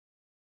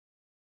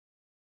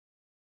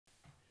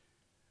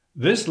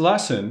This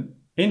lesson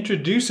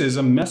introduces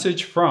a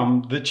message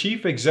from the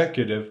Chief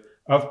Executive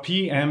of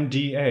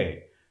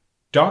PMDA,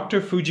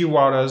 Dr.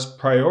 Fujiwara's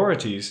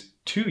priorities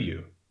to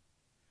you.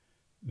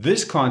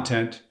 This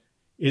content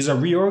is a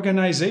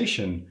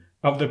reorganization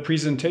of the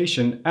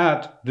presentation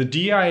at the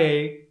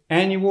DIA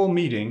annual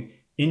meeting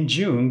in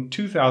June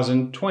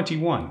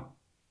 2021.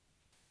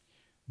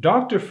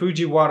 Dr.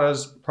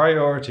 Fujiwara's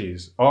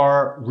priorities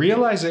are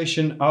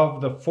realization of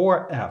the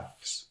 4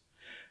 F's: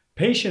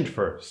 patient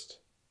first,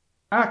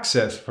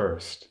 access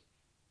first,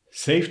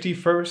 safety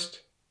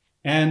first,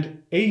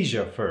 and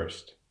Asia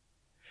first.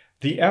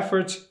 The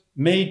efforts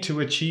made to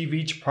achieve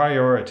each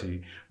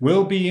priority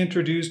will be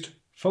introduced,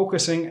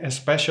 focusing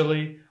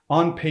especially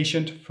on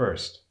patient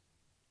first.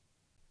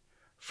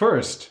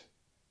 First,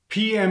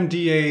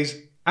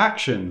 PMDA's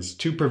actions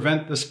to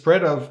prevent the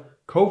spread of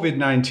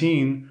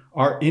COVID-19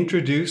 are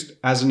introduced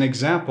as an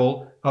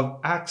example of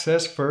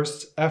Access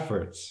First's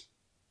efforts.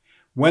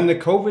 When the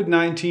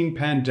COVID-19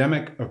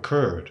 pandemic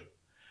occurred,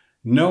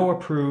 no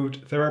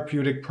approved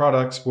therapeutic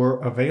products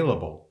were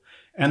available,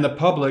 and the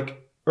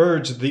public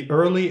urged the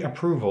early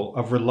approval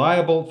of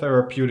reliable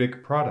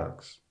therapeutic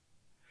products.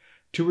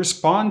 To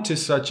respond to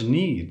such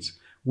needs,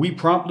 we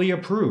promptly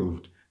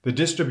approved the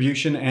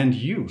distribution and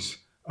use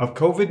of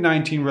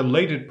COVID-19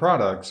 related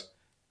products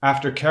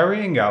after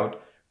carrying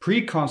out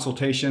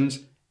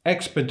pre-consultations,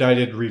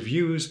 expedited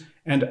reviews,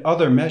 and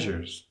other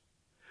measures.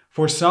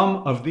 For some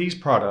of these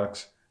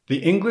products, the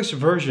English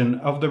version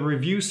of the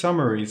review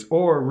summaries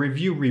or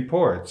review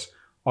reports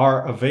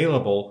are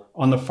available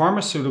on the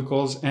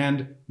Pharmaceuticals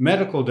and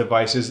Medical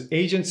Devices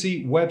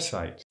Agency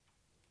website.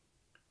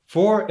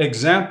 For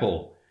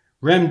example,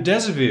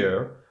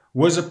 remdesivir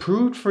was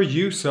approved for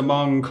use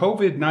among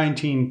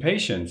COVID-19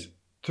 patients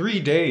 3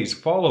 days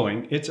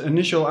following its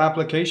initial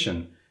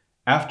application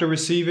after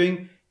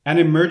receiving an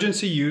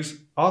emergency use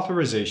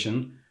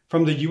authorization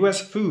from the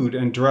U.S. Food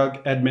and Drug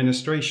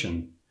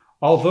Administration.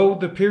 Although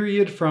the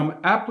period from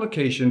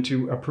application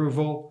to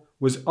approval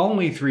was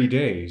only 3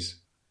 days,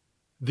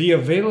 the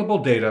available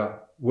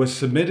data was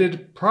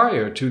submitted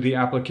prior to the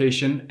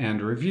application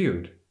and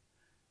reviewed.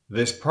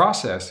 This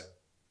process,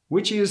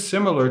 which is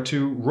similar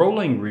to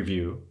rolling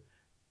review,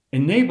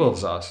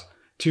 enables us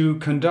to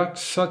conduct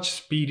such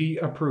speedy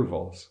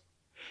approvals.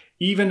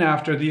 Even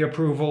after the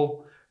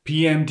approval,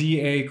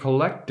 PMDA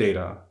collect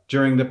data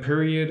during the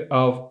period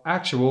of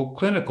actual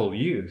clinical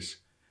use,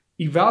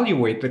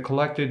 evaluate the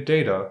collected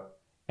data,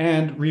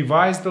 and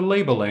revise the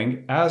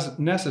labeling as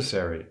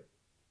necessary.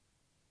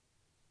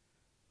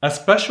 A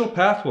special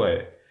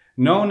pathway,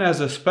 known as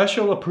a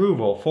special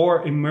approval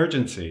for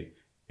emergency,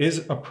 is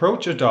an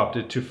approach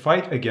adopted to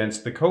fight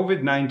against the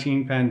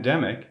COVID-19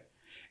 pandemic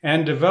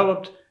and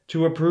developed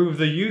to approve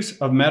the use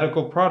of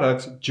medical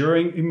products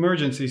during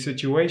emergency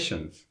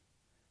situations.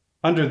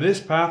 Under this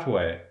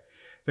pathway,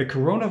 the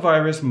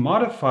coronavirus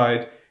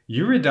modified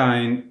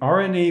uridine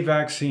RNA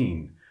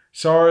vaccine,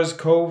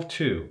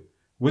 SARS-CoV-2,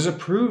 was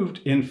approved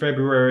in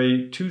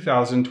February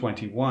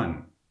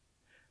 2021.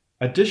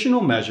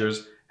 Additional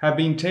measures have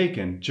been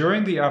taken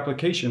during the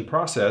application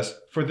process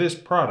for this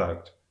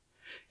product.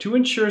 To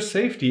ensure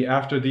safety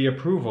after the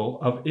approval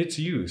of its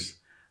use,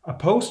 a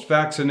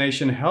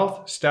post-vaccination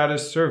health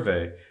status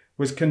survey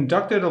was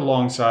conducted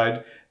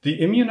alongside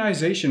the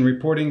immunization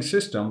reporting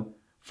system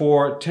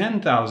for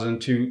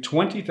 10,000 to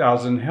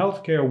 20,000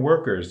 healthcare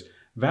workers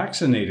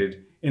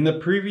vaccinated in the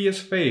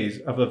previous phase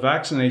of the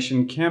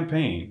vaccination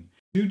campaign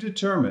to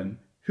determine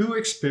who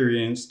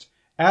experienced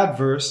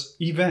adverse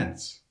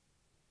events.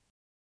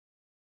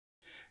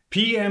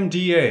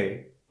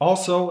 PMDA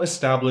also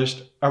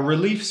established a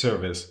relief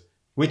service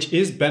which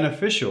is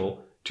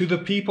beneficial to the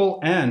people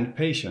and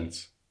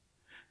patients.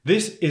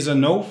 This is a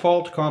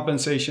no-fault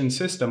compensation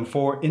system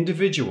for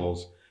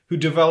individuals who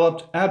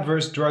developed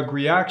adverse drug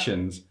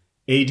reactions,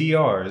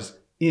 ADRs,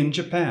 in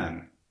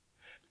Japan.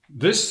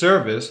 This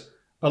service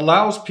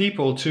allows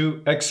people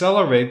to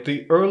accelerate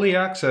the early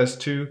access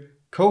to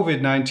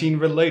COVID-19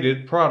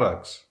 related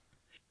products.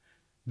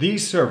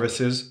 These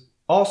services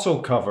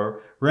also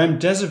cover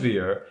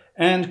remdesivir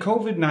and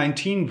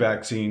COVID-19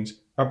 vaccines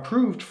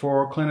approved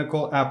for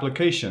clinical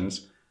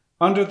applications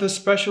under the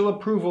special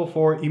approval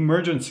for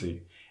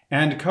emergency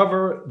and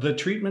cover the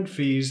treatment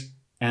fees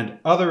and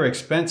other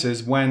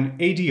expenses when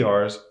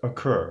ADRs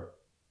occur.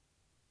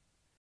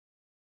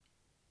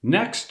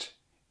 Next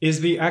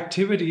is the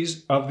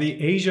activities of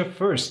the Asia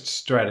First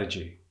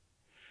strategy.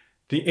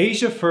 The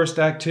Asia First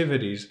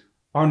activities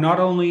are not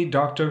only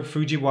Dr.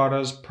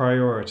 Fujiwara's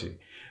priority,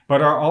 but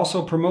are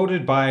also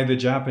promoted by the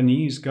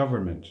Japanese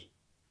government.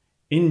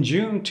 In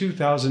June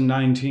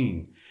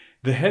 2019,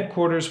 the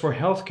Headquarters for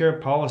Healthcare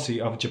Policy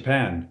of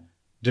Japan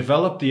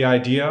developed the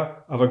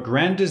idea of a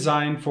grand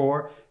design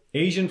for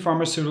Asian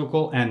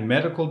pharmaceutical and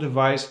medical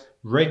device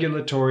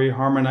regulatory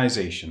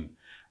harmonization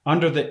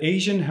under the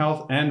Asian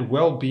Health and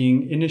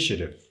Well-being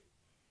Initiative.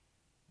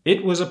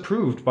 It was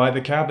approved by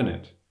the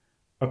Cabinet.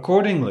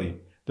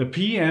 Accordingly, the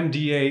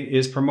PMDA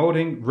is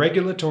promoting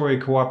regulatory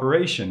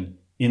cooperation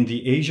in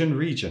the Asian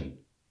region.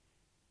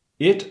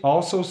 It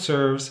also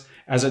serves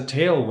as a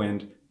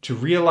tailwind to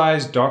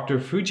realize Dr.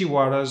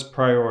 Fujiwara's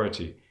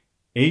priority,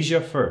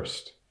 Asia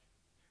First.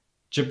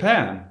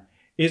 Japan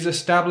is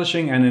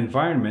establishing an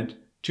environment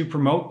to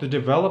promote the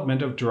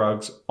development of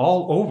drugs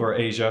all over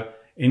Asia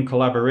in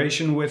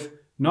collaboration with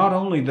not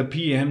only the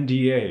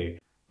PMDA,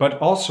 but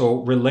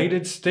also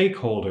related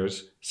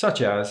stakeholders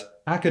such as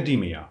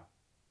academia.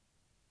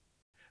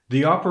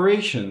 The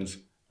operations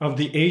of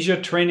the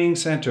Asia Training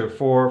Center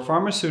for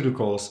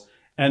Pharmaceuticals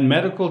and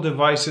Medical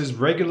Devices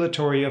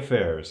Regulatory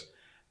Affairs,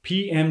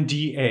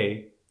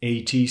 PMDA-ATC,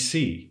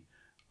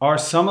 are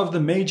some of the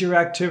major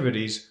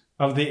activities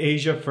of the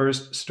Asia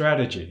First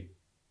strategy.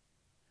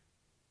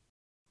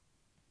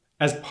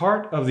 As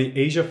part of the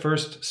Asia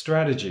First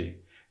strategy,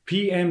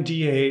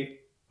 PMDA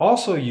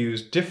also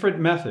used different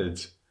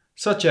methods,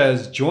 such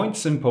as joint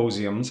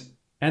symposiums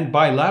and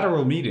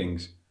bilateral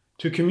meetings,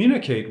 to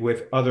communicate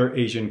with other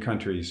Asian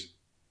countries,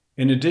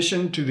 in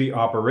addition to the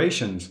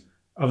operations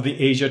of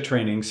the Asia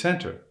Training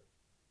Center.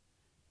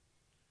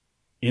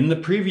 In the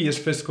previous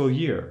fiscal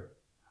year,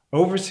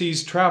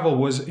 overseas travel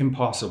was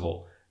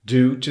impossible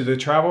due to the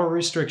travel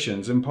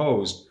restrictions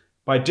imposed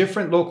by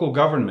different local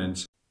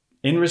governments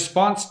in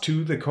response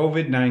to the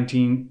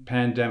COVID-19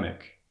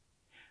 pandemic.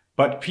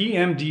 But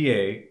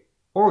PMDA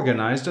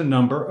organized a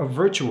number of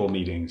virtual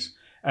meetings,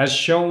 as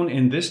shown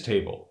in this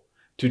table,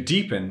 to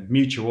deepen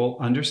mutual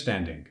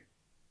understanding.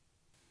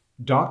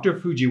 Dr.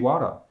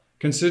 Fujiwara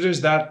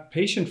considers that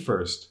patient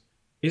first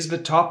is the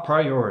top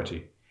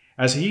priority,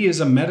 as he is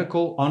a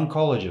medical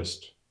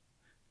oncologist.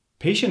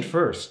 Patient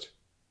first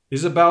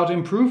is about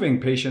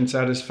improving patient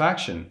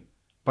satisfaction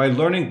by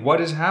learning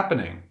what is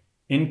happening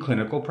in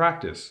clinical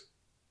practice.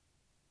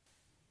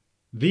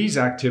 These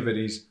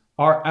activities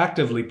are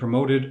actively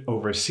promoted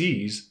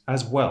overseas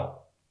as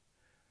well.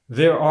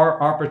 There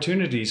are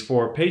opportunities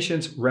for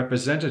patients'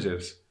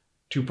 representatives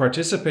to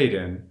participate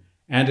in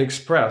and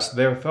express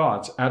their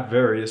thoughts at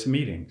various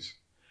meetings.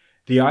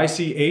 The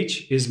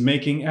ICH is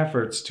making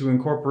efforts to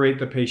incorporate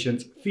the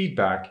patient's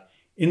feedback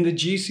in the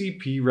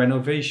GCP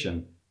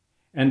renovation,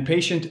 and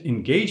patient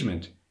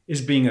engagement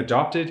is being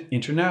adopted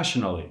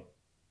internationally.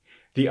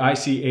 The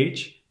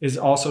ICH is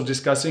also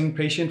discussing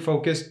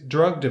patient-focused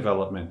drug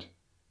development,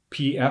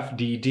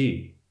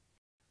 PFDD,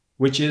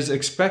 which is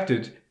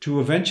expected to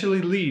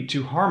eventually lead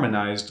to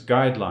harmonized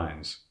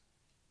guidelines.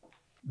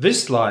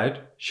 This slide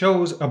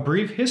shows a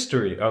brief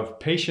history of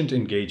patient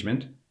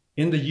engagement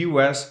in the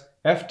US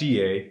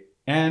FDA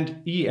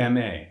and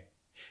EMA.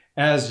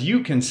 As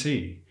you can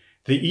see,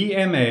 the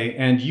EMA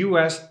and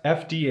US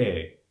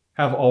FDA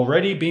have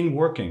already been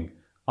working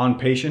on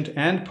patient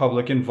and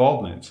public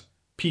involvements,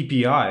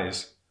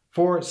 PPIs,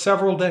 for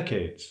several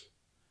decades.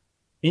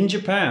 In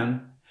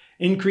Japan,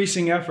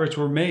 increasing efforts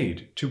were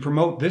made to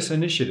promote this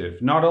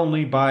initiative not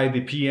only by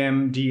the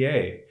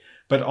PMDA,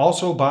 but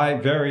also by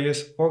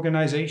various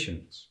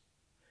organizations.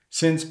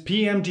 Since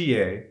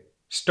PMDA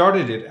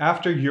started it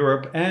after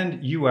Europe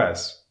and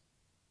US,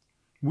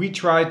 we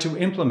tried to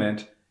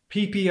implement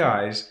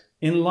PPIs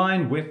in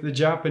line with the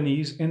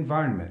Japanese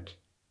environment.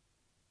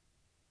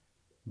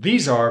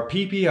 These are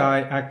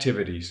PPI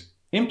activities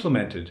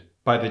implemented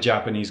by the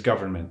Japanese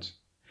government.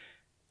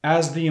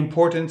 As the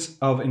importance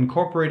of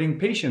incorporating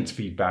patients'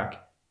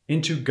 feedback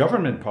into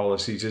government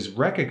policies is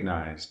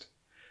recognized,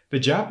 the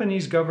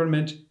Japanese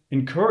government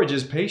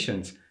encourages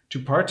patients to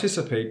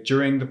participate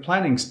during the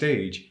planning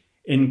stage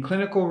in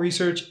clinical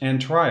research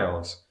and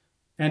trials,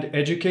 and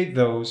educate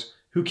those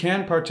who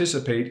can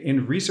participate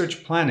in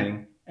research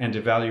planning and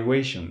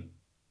evaluation.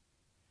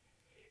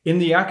 In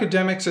the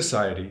academic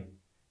society,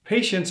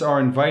 patients are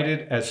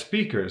invited as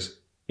speakers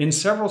in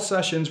several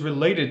sessions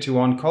related to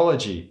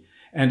oncology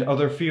and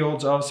other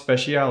fields of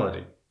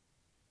specialty.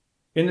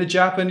 In the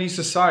Japanese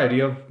Society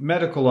of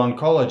Medical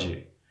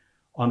Oncology,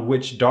 on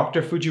which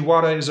Dr.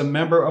 Fujiwara is a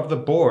member of the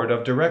board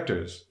of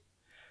directors,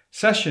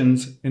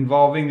 sessions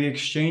involving the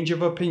exchange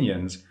of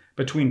opinions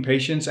between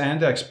patients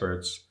and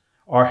experts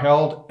are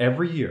held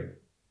every year.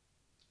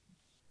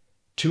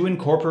 To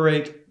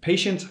incorporate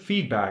patients'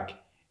 feedback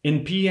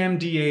in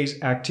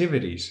PMDA's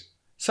activities,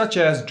 such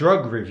as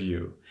drug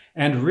review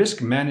and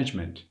risk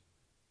management,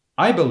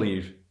 I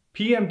believe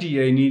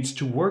PMDA needs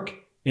to work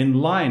in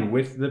line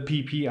with the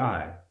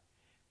PPI.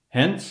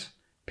 Hence,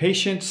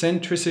 Patient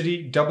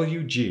Centricity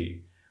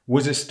WG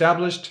was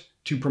established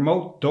to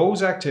promote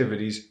those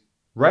activities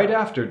right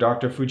after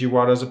Dr.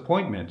 Fujiwara's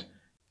appointment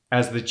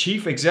as the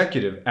Chief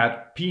Executive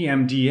at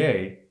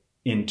PMDA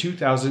in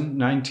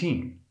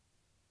 2019.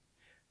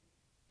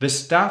 The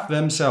staff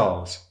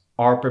themselves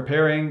are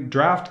preparing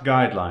draft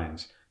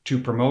guidelines to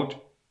promote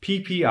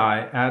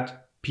PPI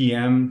at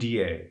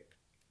PMDA.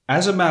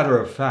 As a matter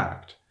of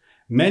fact,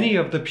 many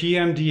of the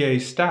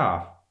PMDA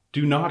staff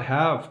do not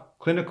have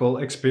clinical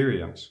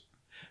experience.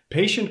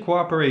 Patient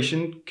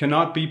cooperation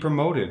cannot be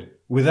promoted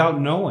without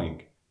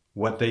knowing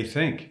what they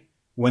think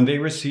when they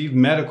receive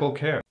medical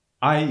care,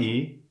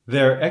 i.e.,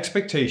 their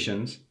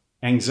expectations,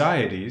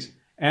 anxieties,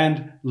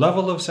 and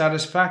level of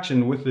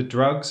satisfaction with the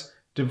drugs,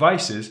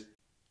 devices,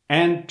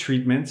 and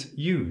treatments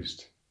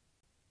used.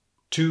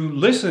 To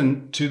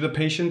listen to the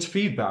patient's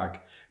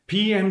feedback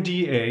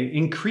PMDA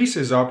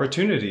increases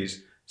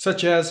opportunities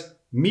such as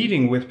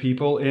meeting with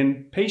people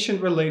in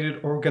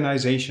patient-related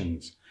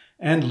organizations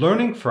and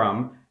learning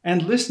from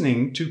and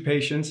listening to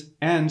patients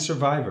and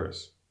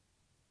survivors.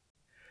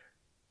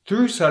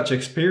 Through such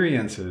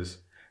experiences,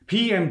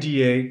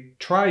 PMDA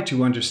try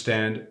to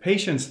understand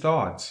patients'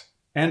 thoughts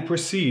and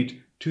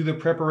proceed to the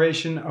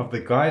preparation of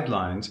the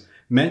guidelines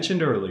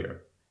mentioned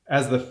earlier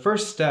as the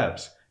first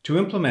steps to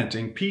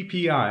implementing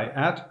PPI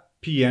at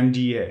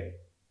PMDA.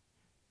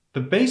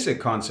 The basic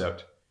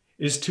concept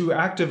is to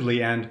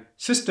actively and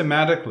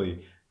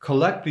systematically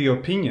collect the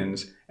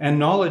opinions and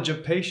knowledge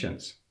of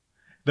patients.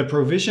 The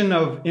provision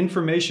of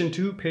information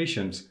to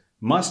patients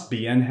must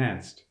be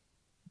enhanced.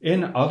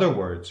 In other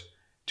words,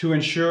 to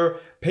ensure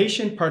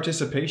patient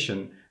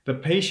participation, the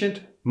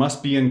patient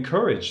must be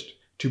encouraged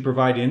to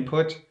provide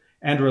input,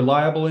 and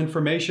reliable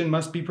information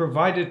must be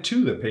provided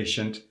to the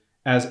patient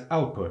as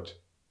output.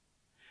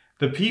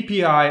 The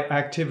PPI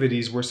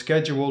activities were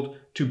scheduled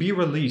to be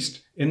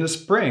released in the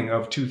spring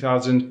of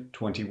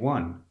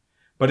 2021,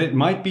 but it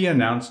might be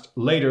announced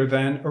later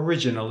than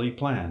originally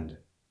planned.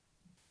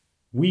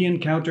 We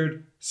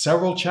encountered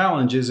several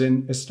challenges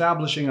in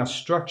establishing a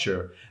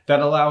structure that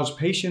allows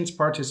patients'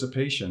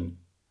 participation,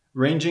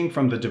 ranging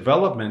from the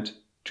development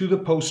to the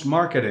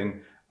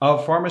post-marketing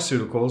of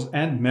pharmaceuticals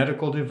and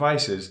medical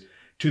devices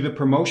to the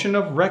promotion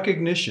of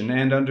recognition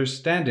and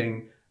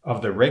understanding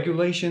of the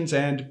regulations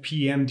and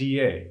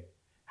PMDA.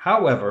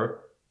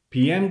 However,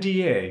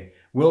 PMDA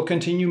will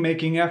continue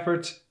making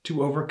efforts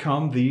to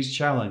overcome these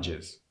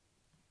challenges.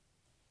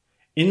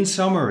 In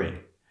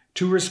summary,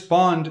 to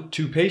respond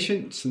to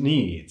patients'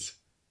 needs,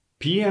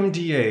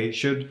 PMDA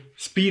should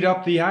speed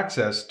up the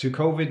access to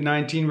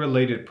COVID-19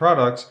 related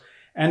products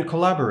and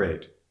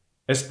collaborate,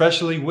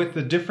 especially with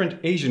the different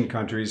Asian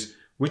countries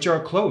which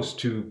are close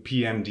to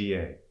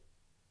PMDA.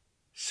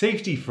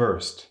 Safety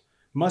first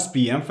must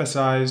be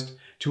emphasized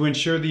to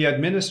ensure the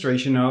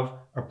administration of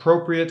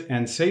appropriate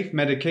and safe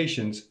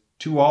medications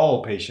to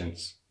all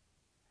patients.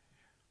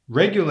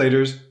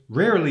 Regulators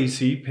rarely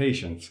see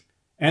patients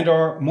and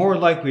are more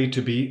likely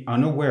to be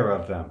unaware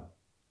of them.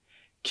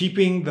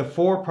 Keeping the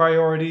 4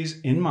 priorities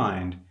in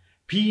mind,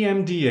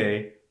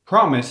 PMDA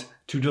promised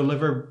to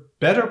deliver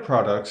better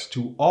products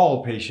to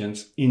all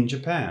patients in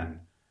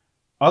Japan,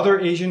 other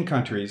Asian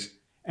countries,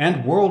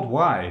 and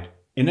worldwide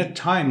in a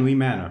timely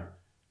manner,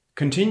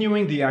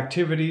 continuing the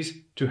activities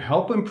to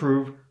help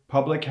improve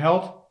public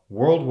health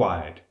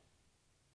worldwide.